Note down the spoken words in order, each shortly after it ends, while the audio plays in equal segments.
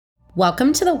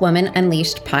Welcome to the Woman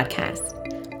Unleashed podcast.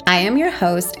 I am your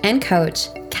host and coach,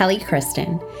 Kelly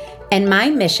Kristen, and my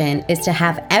mission is to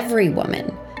have every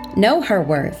woman know her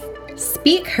worth,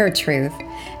 speak her truth,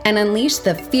 and unleash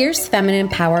the fierce feminine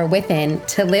power within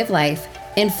to live life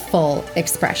in full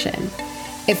expression.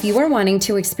 If you are wanting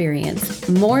to experience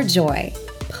more joy,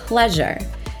 pleasure,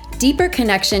 deeper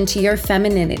connection to your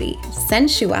femininity,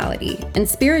 sensuality, and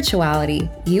spirituality,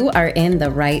 you are in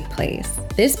the right place.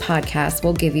 This podcast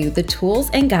will give you the tools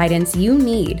and guidance you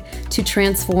need to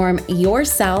transform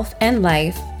yourself and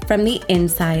life from the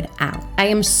inside out. I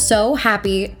am so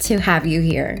happy to have you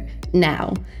here.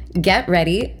 Now, get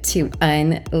ready to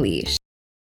unleash.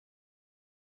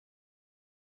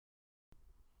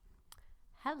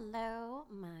 Hello,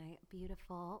 my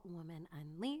beautiful woman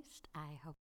unleashed.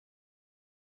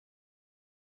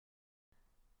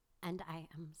 And I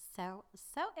am so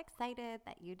excited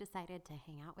that you decided to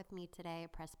hang out with me today,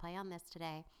 press play on this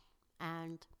today.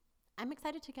 And I'm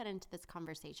excited to get into this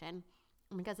conversation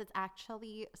because it's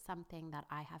actually something that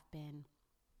I have been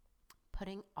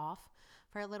putting off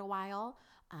for a little while.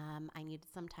 I needed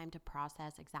some time to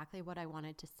process exactly what I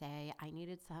wanted to say. I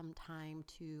needed some time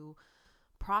to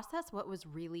process what was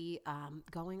really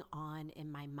going on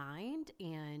in my mind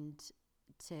and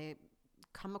to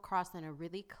come across in a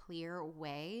really clear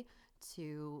way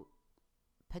to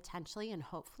potentially and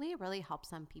hopefully really help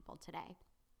some people today.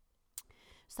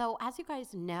 So as you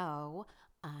guys know,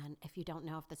 and if you don't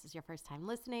know, if this is your first time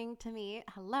listening to me,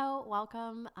 hello,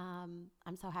 welcome.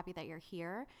 I'm so happy that you're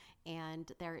here. And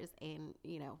there is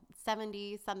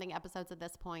 70 something episodes at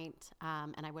this point.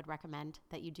 And I would recommend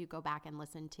that you do go back and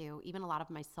listen to even a lot of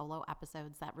my solo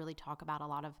episodes that really talk about a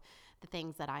lot of the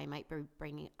things that I might be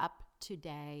bringing up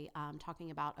today, talking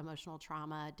about emotional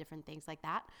trauma, different things like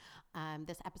that.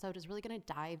 This episode is really going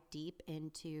to dive deep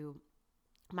into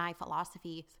my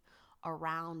philosophy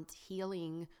around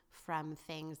healing from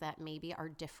things that maybe are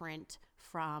different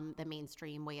from the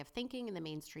mainstream way of thinking and the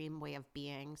mainstream way of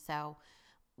being. So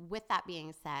with that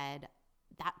being said,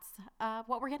 that's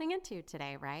what we're getting into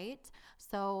today, right?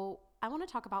 So I want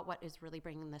to talk about what is really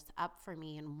bringing this up for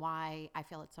me and why I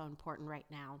feel it's so important right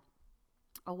now.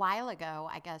 A while ago,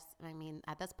 at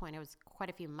this point, it was quite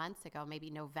a few months ago, maybe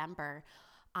November,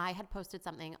 I had posted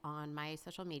something on my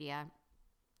social media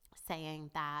saying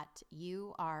that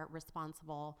you are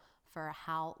responsible for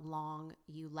how long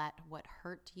you let what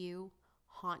hurt you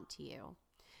haunt you.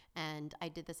 And I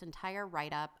did this entire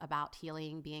write-up about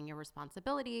healing being your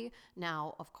responsibility.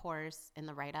 Now, of course, in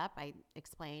the write-up, I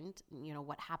explained,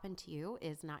 what happened to you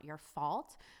is not your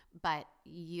fault, but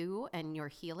you and your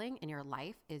healing in your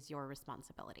life is your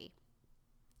responsibility.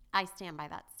 I stand by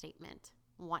that statement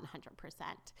 100%.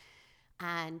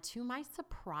 And to my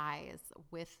surprise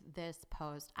with this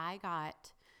post, I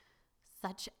got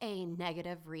such a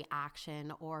negative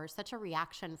reaction or such a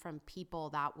reaction from people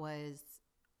that was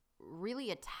really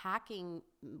attacking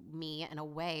me in a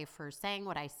way for saying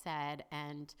what I said,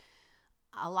 and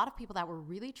a lot of people that were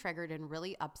really triggered and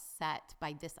really upset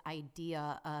by this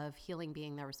idea of healing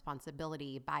being their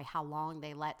responsibility, by how long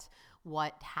they let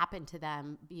what happened to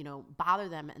them, bother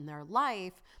them in their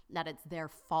life, that it's their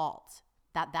fault.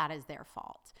 That is their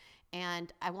fault.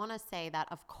 And I want to say that,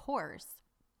 of course,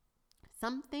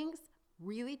 some things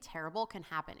really terrible can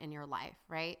happen in your life,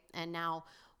 right? And now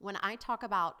when I talk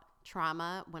about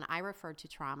trauma, when I refer to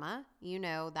trauma, you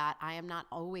know that I am not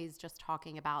always just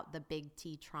talking about the big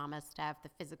T trauma stuff, the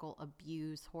physical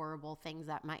abuse, horrible things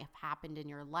that might have happened in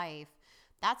your life.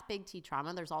 That's big T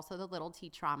trauma. There's also the little T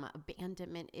trauma,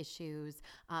 abandonment issues,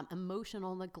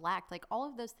 emotional neglect. Like all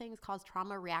of those things cause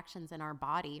trauma reactions in our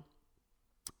body.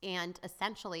 And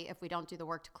essentially, if we don't do the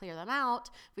work to clear them out,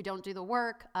 if we don't do the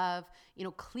work of,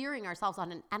 clearing ourselves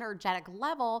on an energetic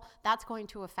level, that's going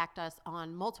to affect us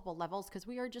on multiple levels because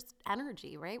we are just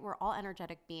energy, right? We're all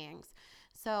energetic beings.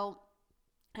 So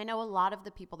I know a lot of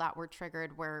the people that were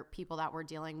triggered were people that were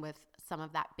dealing with some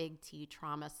of that big T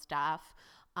trauma stuff.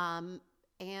 And,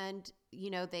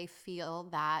 they feel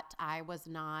that I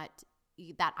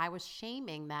was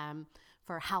shaming them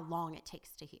for how long it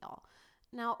takes to heal.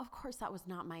 Now, of course, that was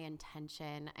not my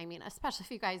intention. I mean, especially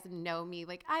if you guys know me,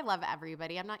 like I love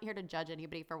everybody. I'm not here to judge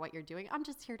anybody for what you're doing. I'm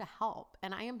just here to help.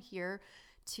 And I am here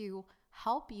to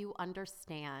help you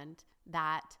understand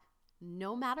that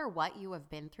no matter what you have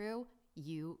been through,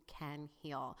 you can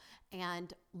heal.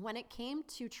 And when it came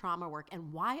to trauma work,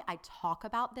 and why I talk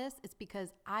about this is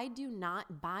because I do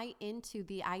not buy into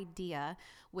the idea,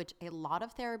 which a lot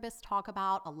of therapists talk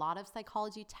about, a lot of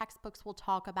psychology textbooks will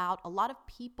talk about, a lot of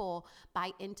people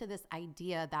buy into this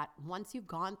idea that once you've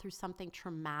gone through something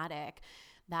traumatic,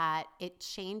 that it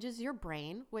changes your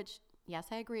brain, which yes,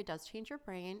 I agree, it does change your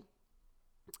brain.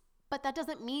 But that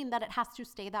doesn't mean that it has to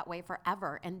stay that way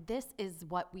forever. And this is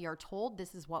what we are told.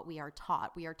 This is what we are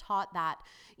taught. We are taught that,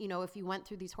 if you went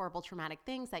through these horrible traumatic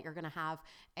things, that you're going to have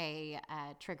a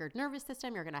triggered nervous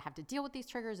system. You're going to have to deal with these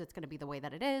triggers. It's going to be the way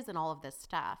that it is and all of this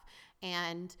stuff.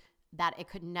 And that it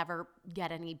could never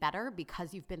get any better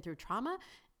because you've been through trauma.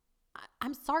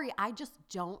 I'm sorry. I just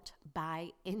don't buy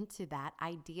into that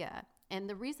idea. And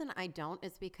the reason I don't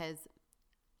is because,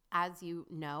 as you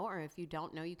know, or if you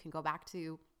don't know, you can go back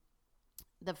to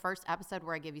the first episode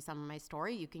where I give you some of my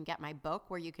story. You can get my book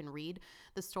where you can read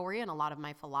the story and a lot of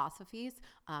my philosophies.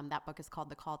 That book is called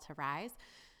The Call to Rise.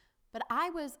 But I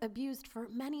was abused for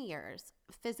many years,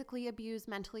 physically abused,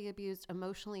 mentally abused,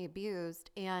 emotionally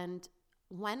abused. And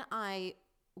when I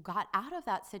got out of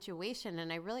that situation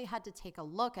and I really had to take a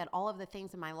look at all of the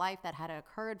things in my life that had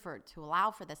occurred to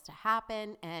allow for this to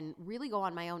happen and really go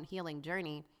on my own healing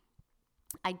journey,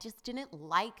 I just didn't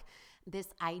like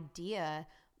this idea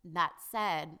that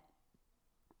said,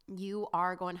 you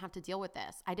are going to have to deal with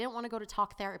this. I didn't want to go to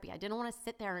talk therapy. I didn't want to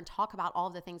sit there and talk about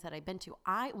all the things that I've been to.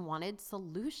 I wanted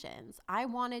solutions. I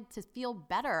wanted to feel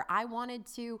better. I wanted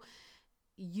to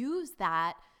use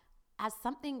that as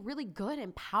something really good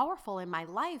and powerful in my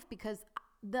life, because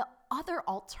the other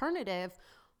alternative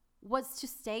was to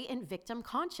stay in victim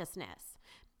consciousness.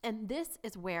 And this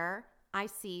is where I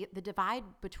see the divide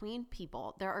between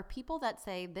people. There are people that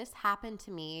say, this happened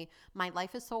to me. My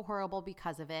life is so horrible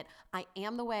because of it. I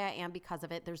am the way I am because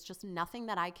of it. There's just nothing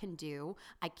that I can do.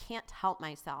 I can't help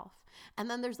myself. And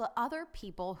then there's the other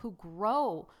people who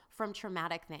grow from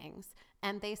traumatic things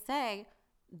and they say,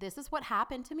 this is what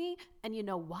happened to me. And you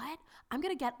know what? I'm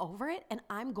going to get over it and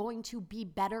I'm going to be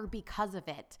better because of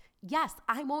it. Yes,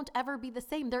 I won't ever be the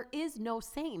same. There is no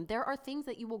same. There are things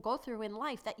that you will go through in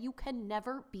life that you can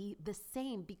never be the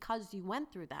same because you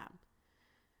went through them.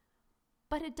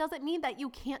 But it doesn't mean that you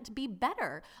can't be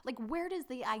better. Like, where does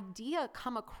the idea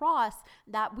come across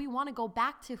that we want to go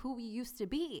back to who we used to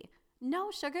be?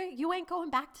 No, sugar, you ain't going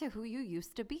back to who you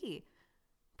used to be.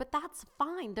 But that's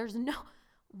fine.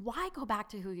 Why go back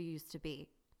to who you used to be?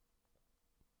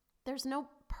 There's no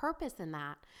purpose in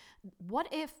that. What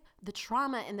if the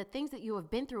trauma and the things that you have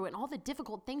been through and all the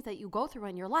difficult things that you go through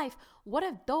in your life, what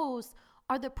if those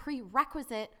are the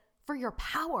prerequisite for your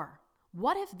power?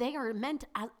 What if they are meant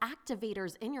as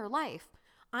activators in your life?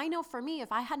 I know for me,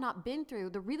 if I had not been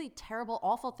through the really terrible,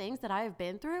 awful things that I have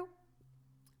been through,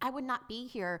 I would not be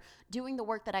here doing the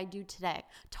work that I do today,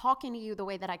 talking to you the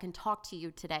way that I can talk to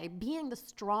you today, being the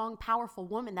strong, powerful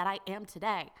woman that I am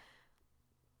today.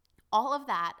 All of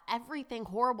that, everything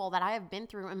horrible that I have been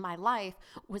through in my life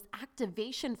was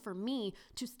activation for me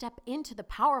to step into the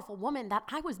powerful woman that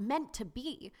I was meant to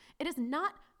be. It is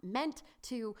not meant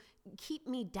to keep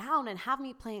me down and have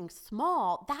me playing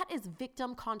small. That is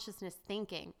victim consciousness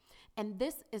thinking. And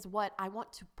this is what I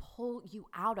want to pull you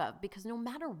out of, because no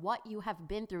matter what you have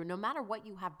been through, no matter what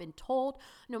you have been told,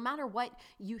 no matter what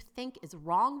you think is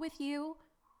wrong with you,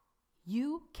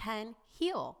 you can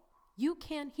heal. You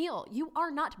can heal. You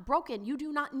are not broken. You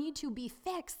do not need to be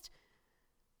fixed.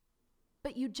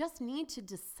 But you just need to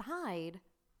decide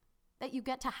that you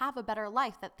get to have a better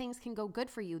life, that things can go good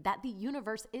for you, that the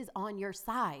universe is on your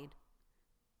side.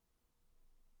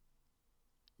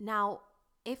 Now,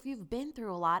 if you've been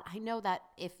through a lot, I know that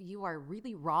if you are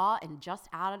really raw and just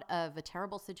out of a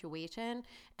terrible situation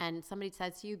and somebody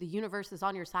says to you, the universe is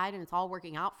on your side and it's all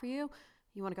working out for you,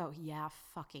 you want to go, yeah,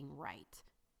 fucking right.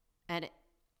 And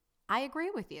I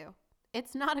agree with you.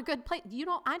 It's not a good place.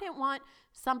 I didn't want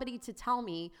somebody to tell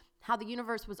me how the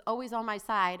universe was always on my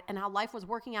side and how life was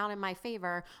working out in my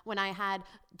favor when I had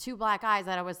 2 black eyes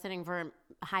that I was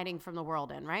hiding from the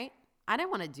world in, right? I didn't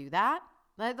want to do that.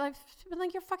 Like,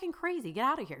 you're fucking crazy. Get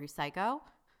out of here, you psycho.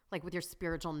 Like, with your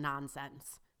spiritual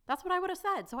nonsense. That's what I would have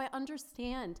said. So I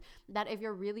understand that if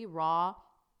you're really raw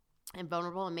and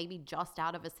vulnerable and maybe just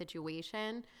out of a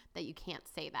situation, that you can't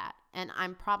say that. And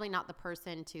I'm probably not the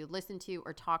person to listen to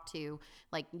or talk to.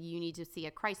 Like, you need to see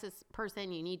a crisis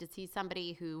person. You need to see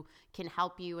somebody who can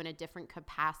help you in a different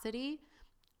capacity.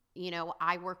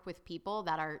 I work with people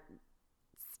that are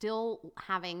still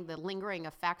having the lingering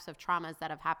effects of traumas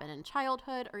that have happened in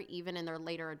childhood or even in their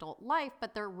later adult life,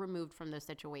 but they're removed from the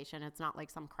situation. It's not like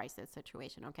some crisis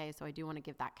situation, okay? So I do want to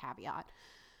give that caveat.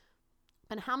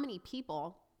 But how many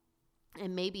people,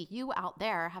 and maybe you out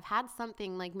there, have had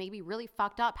something like maybe really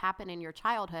fucked up happen in your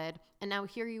childhood, and now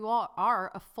here you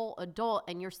are a full adult,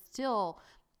 and you're still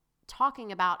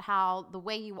talking about how the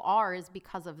way you are is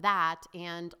because of that,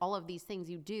 and all of these things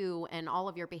you do and all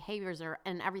of your behaviors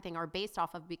and everything are based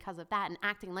off of because of that, and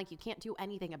acting like you can't do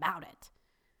anything about it.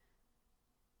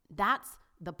 That's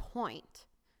the point.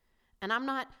 And I'm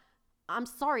not I'm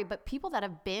sorry, but people that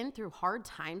have been through hard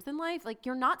times in life, like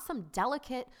you're not some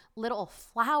delicate little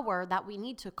flower that we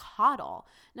need to coddle.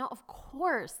 Now, of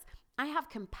course, I have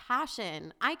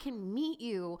compassion. I can meet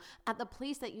you at the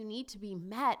place that you need to be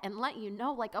met and let you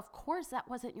know, like, of course, that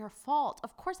wasn't your fault.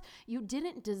 Of course, you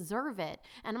didn't deserve it.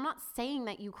 And I'm not saying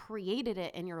that you created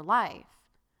it in your life.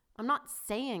 I'm not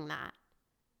saying that.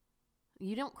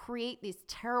 You don't create these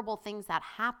terrible things that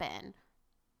happen.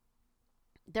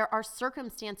 There are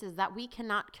circumstances that we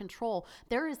cannot control.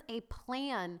 There is a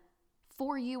plan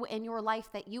for you in your life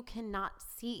that you cannot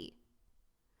see.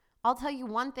 I'll tell you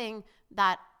one thing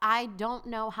that I don't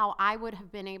know how I would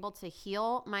have been able to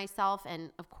heal myself.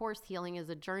 And of course, healing is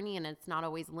a journey and it's not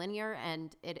always linear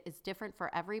and it is different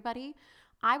for everybody.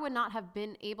 I would not have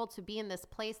been able to be in this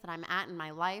place that I'm at in my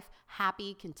life,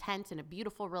 happy, content, in a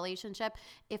beautiful relationship,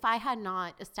 if I had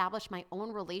not established my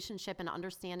own relationship and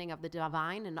understanding of the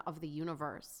divine and of the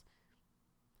universe.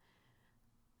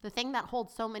 The thing that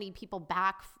holds so many people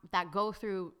back that go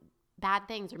through bad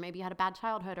things, or maybe you had a bad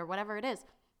childhood or whatever it is,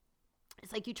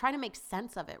 it's like you try to make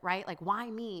sense of it, right? Like, why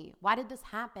me? Why did this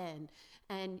happen?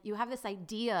 And you have this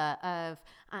idea of,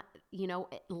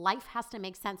 life has to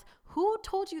make sense. Who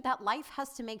told you that life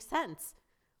has to make sense?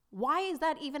 Why is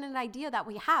that even an idea that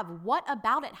we have? What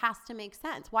about it has to make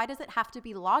sense? Why does it have to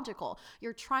be logical?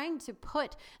 You're trying to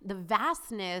put the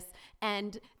vastness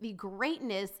and the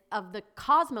greatness of the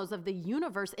cosmos, of the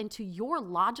universe, into your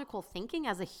logical thinking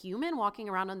as a human walking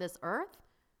around on this earth?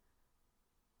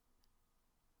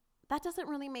 That doesn't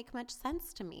really make much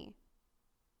sense to me.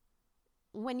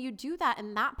 When you do that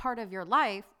in that part of your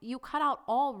life, you cut out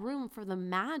all room for the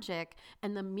magic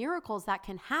and the miracles that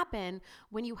can happen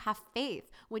when you have faith,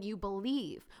 when you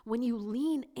believe, when you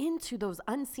lean into those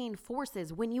unseen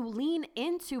forces, when you lean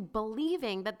into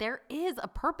believing that there is a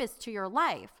purpose to your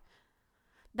life,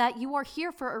 that you are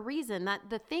here for a reason, that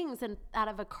the things that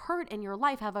have occurred in your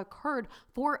life have occurred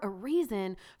for a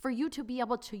reason, for you to be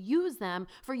able to use them,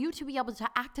 for you to be able to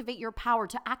activate your power,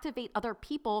 to activate other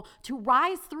people, to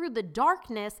rise through the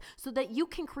darkness so that you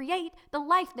can create the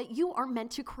life that you are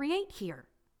meant to create here.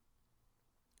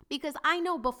 Because I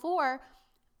know before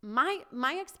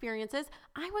my experiences,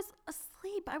 I was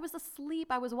asleep.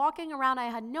 I was walking around. I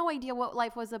had no idea what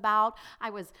life was about.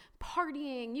 I was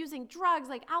partying, using drugs,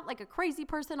 out like a crazy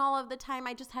person all of the time.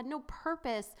 I just had no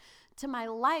purpose to my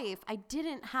life. I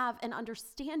didn't have an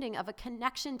understanding of a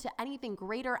connection to anything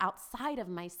greater outside of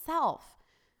myself.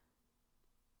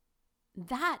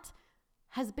 That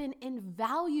has been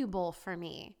invaluable for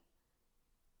me.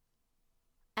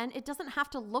 And it doesn't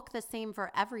have to look the same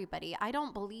for everybody. I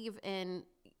don't believe in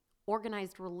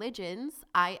organized religions.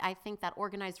 I think that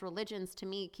organized religions, to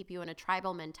me, keep you in a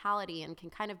tribal mentality and can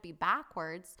kind of be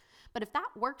backwards. But if that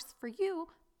works for you,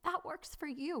 that works for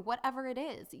you, whatever it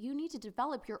is. You need to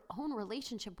develop your own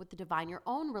relationship with the divine, your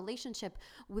own relationship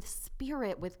with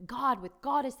spirit, with God, with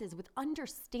goddesses, with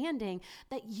understanding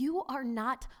that you are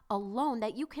not alone,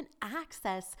 that you can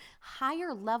access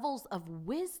higher levels of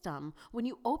wisdom when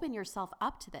you open yourself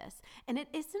up to this. And it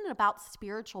isn't about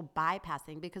spiritual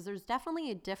bypassing, because there's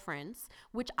definitely a difference,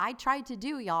 which I tried to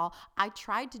do, y'all. I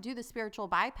tried to do the spiritual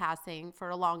bypassing for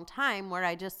a long time, where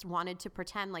I just wanted to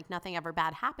pretend like nothing ever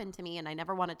bad happened to me, and I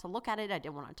never wanted to look at it. I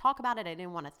didn't want to talk about it. I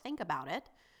didn't want to think about it.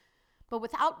 But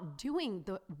without doing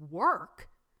the work,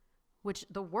 which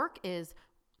the work is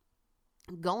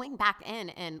going back in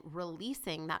and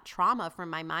releasing that trauma from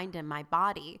my mind and my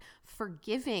body,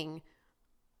 forgiving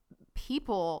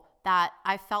people that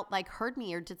I felt like hurt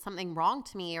me or did something wrong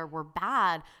to me or were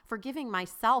bad, forgiving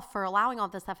myself for allowing all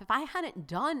this stuff. If I hadn't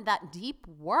done that deep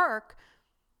work,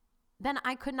 then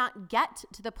I could not get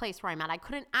to the place where I'm at. I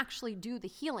couldn't actually do the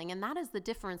healing. And that is the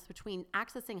difference between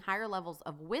accessing higher levels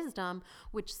of wisdom,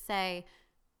 which say,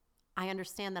 I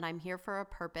understand that I'm here for a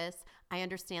purpose. I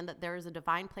understand that there is a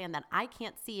divine plan that I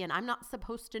can't see and I'm not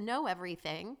supposed to know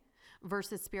everything,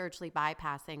 versus spiritually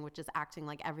bypassing, which is acting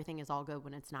like everything is all good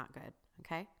when it's not good.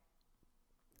 Okay?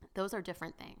 Those are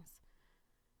different things.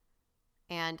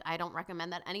 And I don't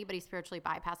recommend that anybody spiritually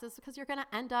bypasses, because you're going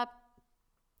to end up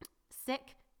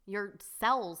sick. Your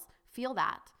cells feel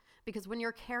that, because when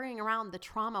you're carrying around the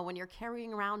trauma, when you're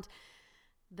carrying around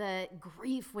the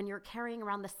grief, when you're carrying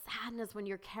around the sadness, when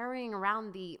you're carrying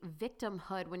around the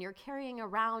victimhood, when you're carrying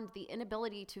around the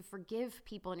inability to forgive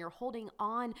people and you're holding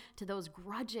on to those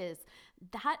grudges,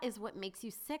 that is what makes you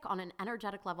sick on an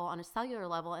energetic level, on a cellular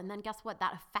level. And then guess what?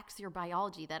 That affects your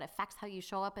biology. That affects how you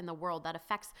show up in the world. That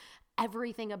affects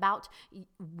everything about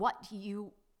what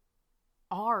you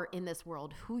are in this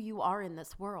world, who you are in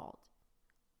this world.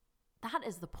 That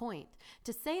is the point.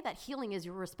 To say that healing is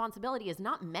your responsibility is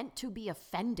not meant to be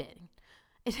offended.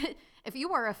 If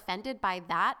you are offended by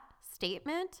that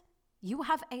statement, you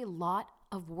have a lot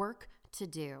of work to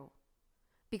do,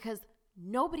 because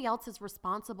nobody else is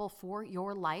responsible for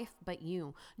your life but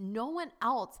you. No one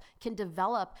else can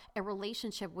develop a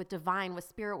relationship with divine, with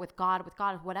spirit, with God,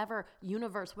 whatever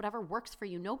universe, whatever works for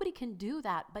you. Nobody can do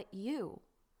that but you.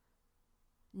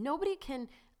 Nobody can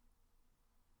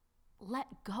let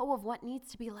go of what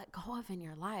needs to be let go of in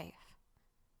your life.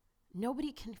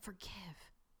 Nobody can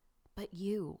forgive but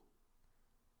you.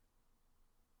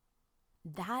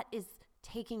 That is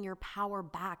taking your power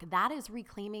back. That is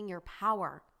reclaiming your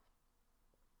power.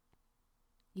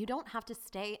 You don't have to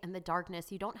stay in the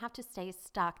darkness. You don't have to stay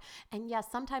stuck. And yes,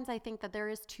 sometimes I think that there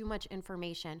is too much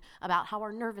information about how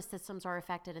our nervous systems are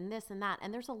affected and this and that.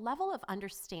 And there's a level of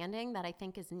understanding that I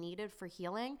think is needed for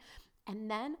healing.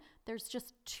 And then there's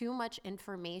just too much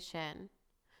information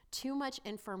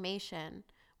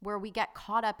where we get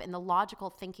caught up in the logical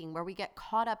thinking, where we get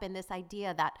caught up in this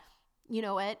idea that,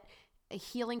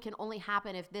 healing can only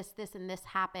happen if this, and this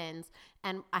happens,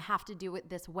 and I have to do it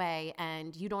this way.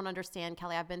 And you don't understand,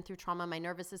 Kelly, I've been through trauma. My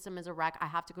nervous system is a wreck. I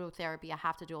have to go to therapy. I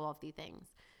have to do all of these things.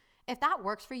 If that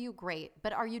works for you, great.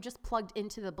 But are you just plugged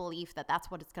into the belief that that's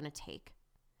what it's going to take?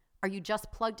 Are you just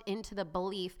plugged into the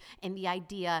belief in the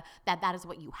idea that that is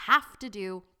what you have to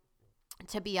do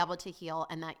to be able to heal,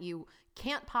 and that you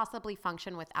can't possibly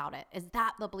function without it? Is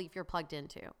that the belief you're plugged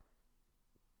into?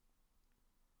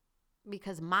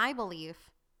 Because my belief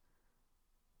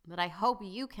that I hope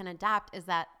you can adapt is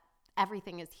that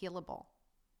everything is healable,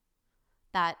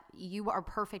 that you are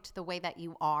perfect the way that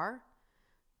you are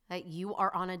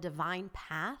on a divine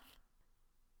path.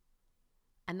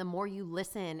 And the more you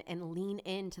listen and lean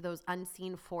into those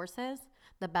unseen forces,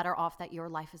 the better off that your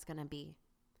life is going to be.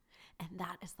 And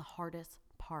that is the hardest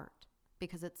part,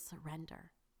 because it's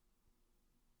surrender.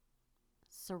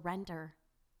 Surrender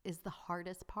is the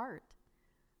hardest part.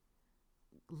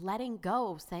 Letting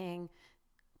go, saying,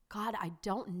 God, I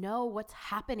don't know what's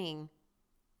happening,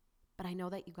 but I know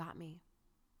that you got me.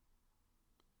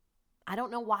 I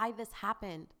don't know why this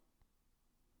happened.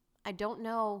 I don't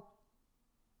know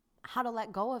how to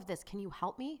let go of this. Can you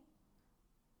help me?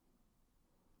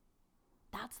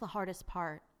 That's the hardest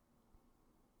part.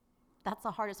 That's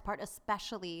the hardest part,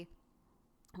 especially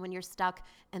when you're stuck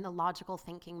in the logical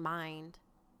thinking mind.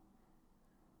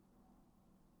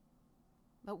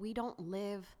 But we don't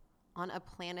live on a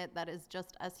planet that is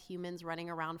just us humans running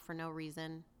around for no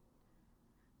reason.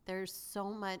 There's so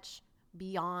much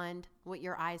beyond what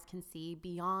your eyes can see,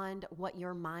 beyond what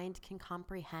your mind can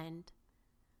comprehend.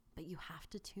 But you have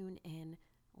to tune in,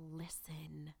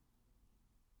 listen,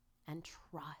 and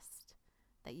trust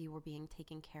that you are being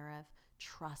taken care of.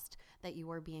 Trust that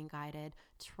you are being guided.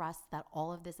 Trust that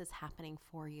all of this is happening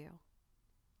for you.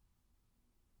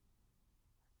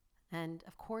 And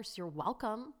of course, you're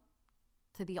welcome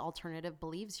to the alternative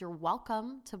beliefs. You're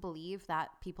welcome to believe that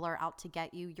people are out to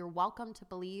get you. You're welcome to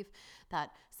believe that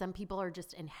some people are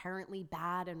just inherently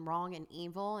bad and wrong and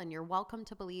evil. And you're welcome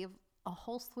to believe a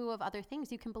whole slew of other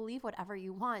things. You can believe whatever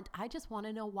you want. I just want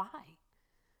to know why.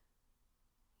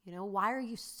 Why are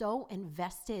you so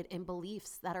invested in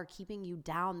beliefs that are keeping you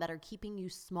down, that are keeping you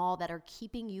small, that are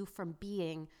keeping you from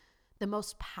being the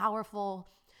most powerful,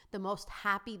 the most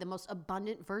happy, the most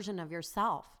abundant version of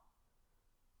yourself?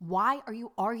 Why are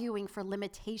you arguing for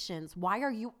limitations? Why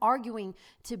are you arguing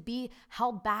to be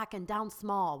held back and down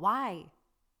small? Why?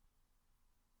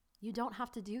 You don't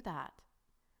have to do that.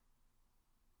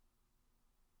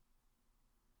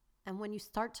 And when you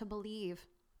start to believe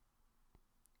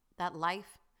that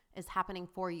life is happening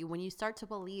for you, when you start to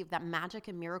believe that magic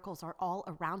and miracles are all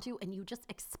around you and you just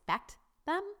expect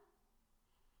them,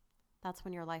 that's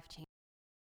when your life changes.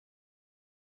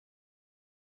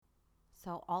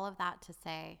 So all of that to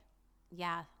say,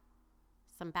 yeah,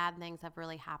 some bad things have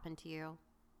really happened to you.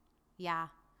 Yeah,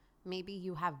 maybe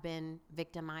you have been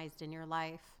victimized in your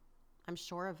life. I'm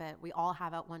sure of it. We all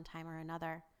have at one time or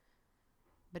another.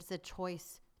 But it's a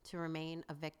choice to remain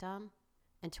a victim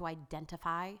and to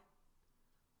identify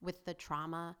with the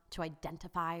trauma, to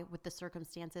identify with the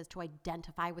circumstances, to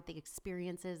identify with the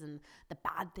experiences and the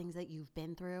bad things that you've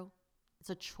been through. It's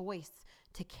a choice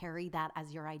to carry that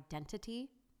as your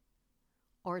identity.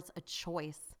 Or it's a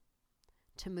choice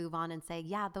to move on and say,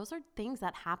 yeah, those are things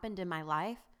that happened in my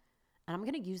life, and I'm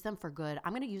going to use them for good.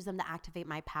 I'm going to use them to activate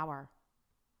my power.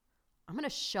 I'm going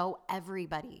to show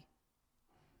everybody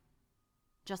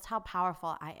just how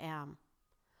powerful I am.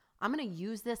 I'm going to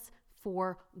use this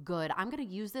for good. I'm going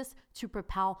to use this to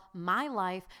propel my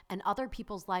life and other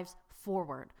people's lives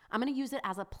forward. I'm going to use it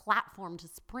as a platform to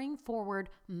spring forward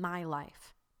my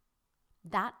life.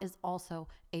 That is also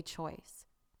a choice.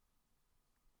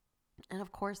 And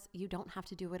of course, you don't have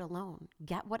to do it alone.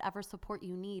 Get whatever support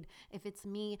you need. If it's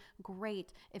me,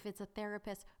 great. If it's a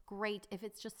therapist, great. If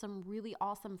it's just some really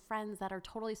awesome friends that are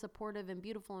totally supportive and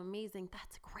beautiful and amazing,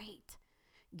 that's great.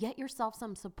 Get yourself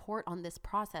some support on this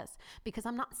process, because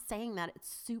I'm not saying that it's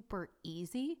super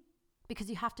easy, because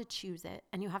you have to choose it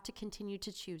and you have to continue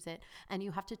to choose it and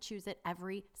you have to choose it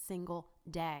every single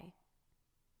day.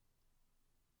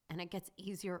 And it gets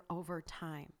easier over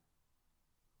time.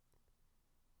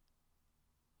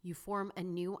 You form a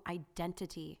new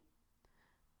identity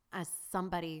as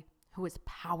somebody who is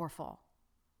powerful.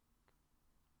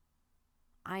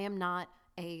 I am not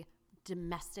a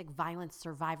domestic violence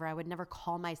survivor. I would never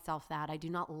call myself that. I do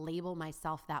not label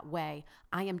myself that way.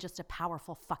 I am just a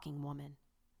powerful fucking woman.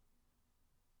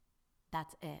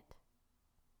 That's it.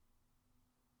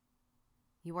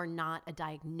 You are not a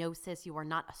diagnosis. You are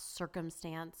not a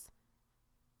circumstance.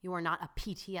 You are not a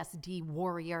PTSD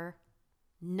warrior.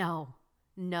 No.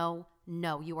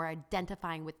 You are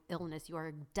identifying with illness. You are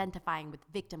identifying with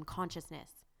victim consciousness.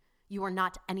 You are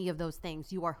not any of those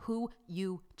things. You are who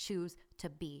you choose to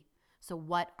be. So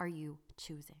what are you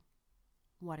choosing?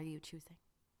 What are you choosing?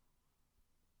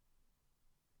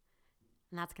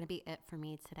 And that's going to be it for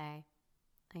me today.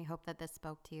 I hope that this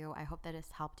spoke to you. I hope that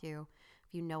it's helped you.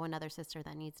 If you know another sister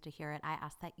that needs to hear it, I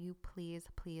ask that you please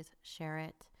share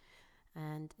it.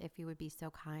 And if you would be so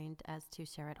kind as to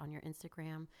share it on your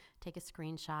Instagram, take a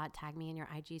screenshot, tag me in your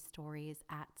IG stories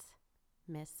at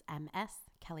Miss MS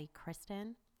Kelly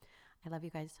Kristen. I love you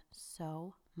guys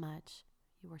so much.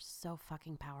 You are so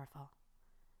fucking powerful.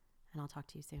 And I'll talk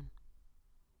to you soon.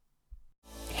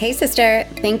 Hey sister,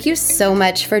 thank you so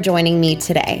much for joining me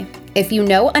today. If you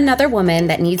know another woman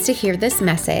that needs to hear this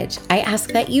message, I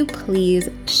ask that you please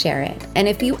share it. And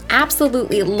if you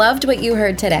absolutely loved what you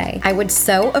heard today, I would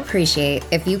so appreciate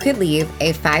if you could leave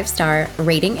a 5-star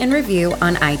rating and review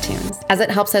on iTunes, as it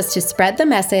helps us to spread the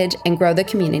message and grow the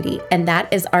community. And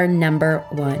that is our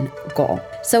 #1 goal.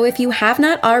 So if you have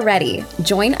not already,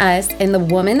 join us in the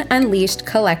Woman Unleashed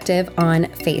Collective on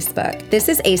Facebook. This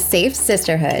is a safe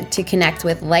sisterhood to connect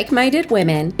with like-minded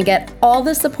women and get all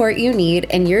the support you need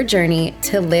in your journey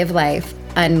to live life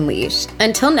unleashed.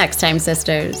 Until next time,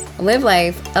 sisters, live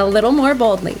life a little more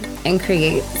boldly and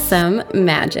create some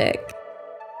magic.